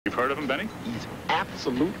You've heard of him, Benny? He's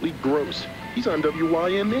absolutely gross. He's on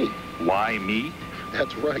WYME. Why me?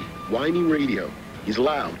 That's right, whiny radio. He's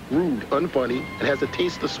loud, rude, unfunny, and has a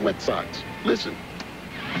taste of sweat socks. Listen.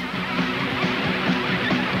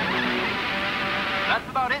 That's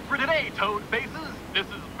about it for today, Toad Faces. This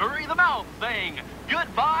is Murray the Mouth saying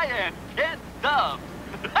goodbye and get dubbed.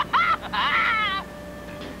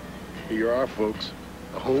 Here you are, folks.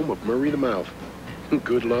 The home of Murray the Mouth.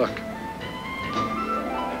 Good luck.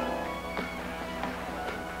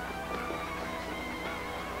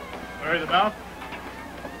 Murray the Mouth?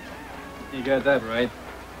 You got that right.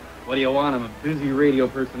 What do you want? I'm a busy radio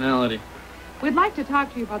personality. We'd like to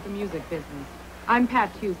talk to you about the music business. I'm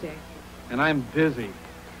Pat Tuesday. And I'm busy.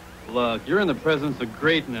 Look, you're in the presence of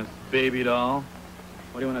greatness, baby doll.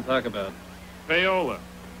 What do you want to talk about? Payola.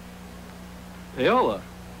 Payola?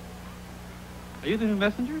 Are you the new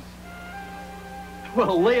messengers?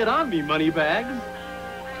 Well, lay it on me, moneybags.